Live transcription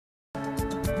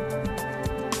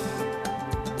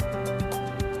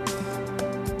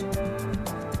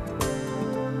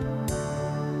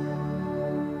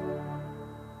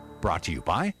Brought to you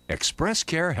by Express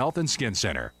Care Health and Skin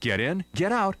Center. Get in,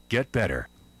 get out, get better.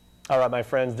 All right, my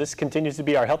friends, this continues to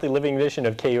be our Healthy Living edition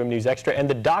of KUM News Extra, and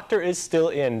the doctor is still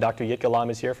in. Dr. Jikta Lom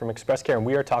is here from Express Care, and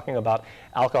we are talking about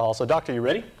alcohol. So, doctor, you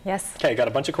ready? Yes. Okay, got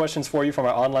a bunch of questions for you from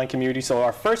our online community. So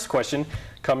our first question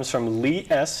comes from Lee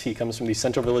S. He comes from the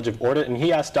Central Village of Orta, and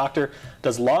he asked, Doctor,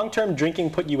 does long-term drinking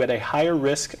put you at a higher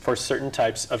risk for certain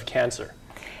types of cancer?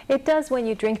 It does when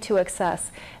you drink to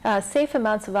excess. Safe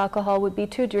amounts of alcohol would be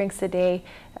 2 drinks a day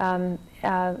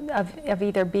of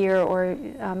either beer or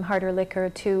harder liquor.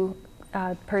 2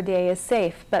 per day is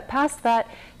safe. But past that,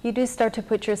 you do start to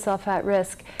put yourself at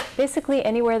risk. Basically,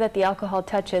 anywhere that the alcohol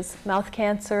touches, mouth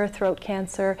cancer, throat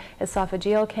cancer,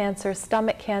 esophageal cancer,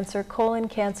 stomach cancer, colon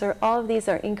cancer, all of these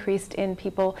are increased in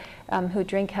people who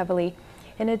drink heavily.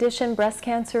 In addition, breast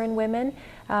cancer in women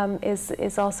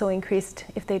is also increased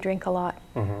if they drink a lot.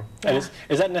 Mm-hmm. Yeah. And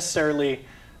is that necessarily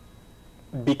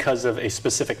because of a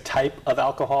specific type of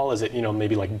alcohol? Is it, you know,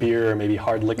 maybe like beer or maybe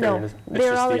hard liquor? No, it's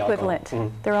they're just all the equivalent.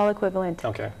 Mm-hmm. They're all equivalent.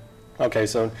 Okay. Okay,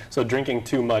 so drinking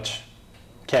too much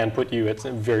can put you at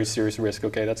a very serious risk.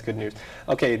 Okay, that's good news.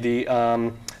 Okay,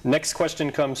 the next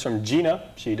question comes from Gina.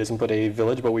 She doesn't put a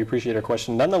village, but we appreciate her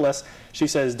question. Nonetheless, she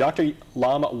says, Dr.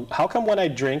 Lom, how come when I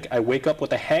drink, I wake up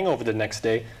with a hangover the next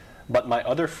day, but my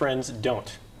other friends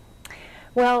don't?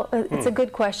 Well, it's a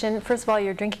good question. First of all,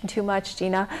 you're drinking too much,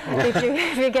 Gina,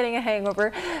 if you're getting a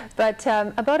hangover. But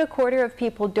about 1/4 of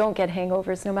people don't get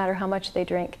hangovers, no matter how much they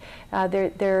drink.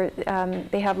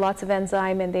 They have lots of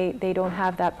enzyme, and they don't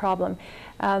have that problem.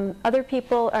 Other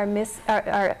people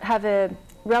have a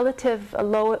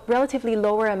relatively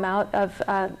lower amount of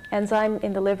enzyme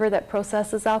in the liver that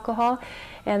processes alcohol,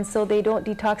 and so they don't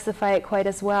detoxify it quite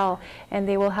as well, and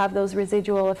they will have those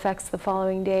residual effects the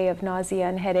following day of nausea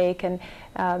and headache and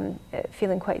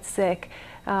feeling quite sick.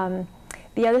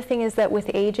 The other thing is that with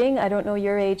aging, I don't know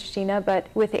your age, Gina, but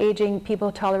with aging,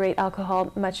 people tolerate alcohol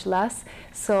much less,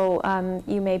 so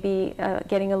you may be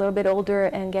getting a little bit older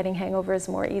and getting hangovers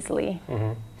more easily.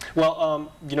 Mm-hmm.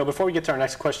 Well, you know, before we get to our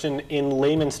next question, in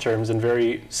layman's terms and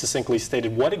very succinctly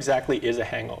stated, what exactly is a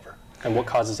hangover, and what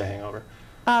causes a hangover?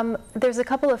 There's a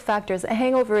couple of factors. A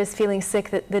hangover is feeling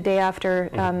sick the day after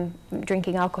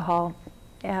drinking alcohol.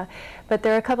 Yeah, but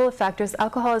there are a couple of factors.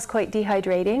 Alcohol is quite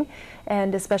dehydrating,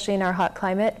 and especially in our hot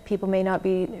climate, people may not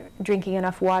be drinking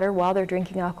enough water while they're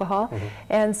drinking alcohol,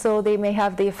 and so they may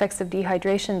have the effects of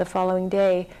dehydration the following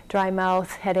day, dry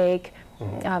mouth, headache,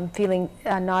 feeling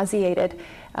nauseated.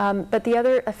 But the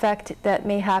other effect that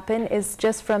may happen is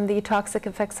just from the toxic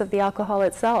effects of the alcohol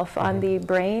itself on the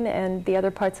brain and the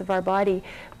other parts of our body,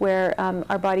 where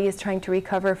our body is trying to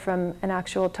recover from an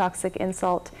actual toxic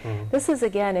insult. This is,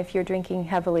 again, if you're drinking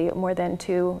heavily, more than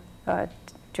 2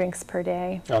 drinks per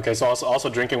day. Okay, so also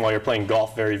drinking while you're playing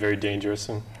golf, very, very dangerous.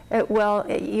 Well,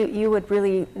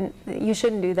 you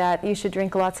shouldn't do that. You should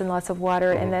drink lots and lots of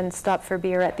water and then stop for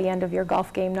beer at the end of your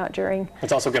golf game, not during.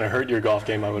 It's also going to hurt your golf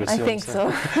game, I would assume. I think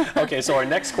so. Okay, so our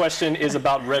next question is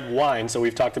about red wine. So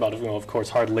we've talked about, of course,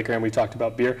 hard liquor, and we talked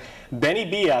about beer. Benny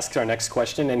B asks our next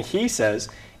question, and he says,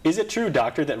 is it true,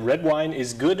 doctor, that red wine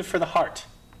is good for the heart?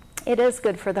 It is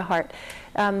good for the heart.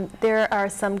 There are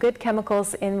some good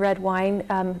chemicals in red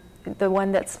wine. The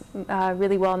one that's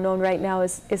really well known right now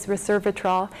is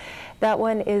resveratrol. That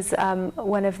one is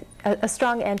a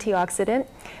strong antioxidant,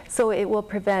 so it will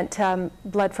prevent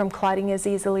blood from clotting as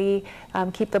easily,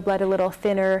 keep the blood a little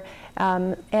thinner,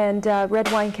 and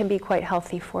red wine can be quite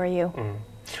healthy for you.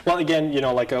 Well, again, you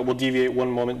know, like we'll deviate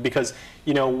one moment, because,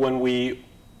 you know, when we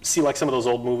see like some of those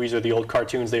old movies or the old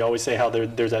cartoons, they always say how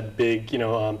there's that big, you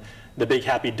know, the big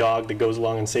happy dog that goes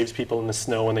along and saves people in the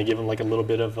snow, and they give them like a little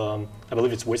bit of, I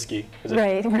believe it's whiskey. Is it?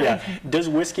 Right. Yeah. Does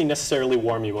whiskey necessarily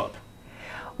warm you up?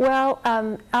 Well,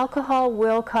 alcohol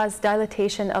will cause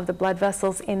dilatation of the blood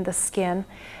vessels in the skin,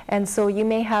 and so you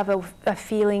may have a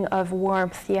feeling of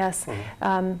warmth, yes,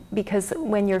 because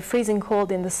when you're freezing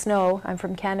cold in the snow, I'm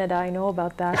from Canada, I know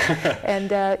about that, and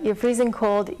you're freezing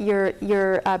cold, your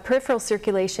peripheral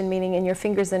circulation, meaning in your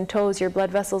fingers and toes, your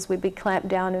blood vessels would be clamped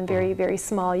down and very, very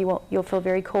small. You'll feel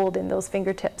very cold in those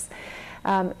fingertips.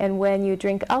 And when you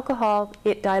drink alcohol,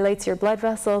 it dilates your blood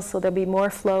vessels, so there'll be more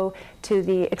flow to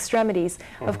the extremities.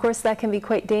 Of course, that can be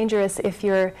quite dangerous if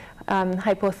you're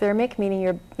hypothermic,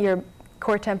 meaning your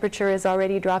core temperature is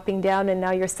already dropping down and now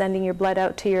you're sending your blood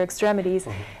out to your extremities.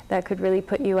 That could really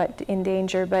put you in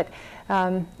danger. But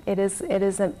it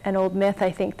is an old myth,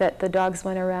 I think, that the dogs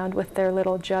went around with their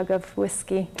little jug of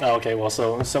whiskey. Oh, okay, well,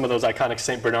 so some of those iconic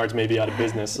St. Bernards may be out of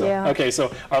business. So. Yeah. Okay,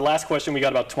 so our last question, we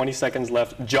got about 20 seconds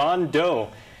left. John Doe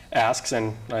asks,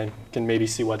 and I can maybe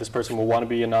see why this person will want to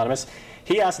be anonymous.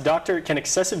 He asked, Doctor, can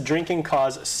excessive drinking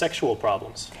cause sexual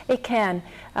problems? It can.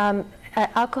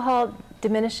 Alcohol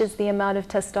diminishes the amount of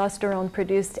testosterone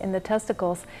produced in the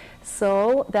testicles.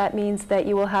 So that means that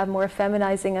you will have more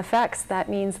feminizing effects. That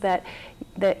means that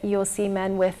you'll see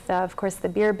men with, of course, the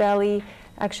beer belly.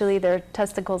 Actually, their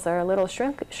testicles are a little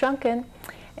shrunken,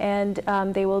 and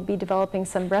they will be developing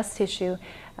some breast tissue.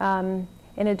 In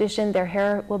addition, their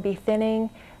hair will be thinning,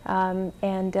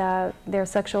 and their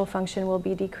sexual function will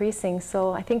be decreasing.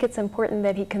 So I think it's important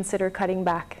that he consider cutting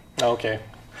back. Okay.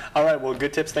 All right, well,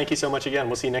 good tips. Thank you so much again.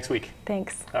 We'll see you next week.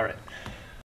 Thanks. All right.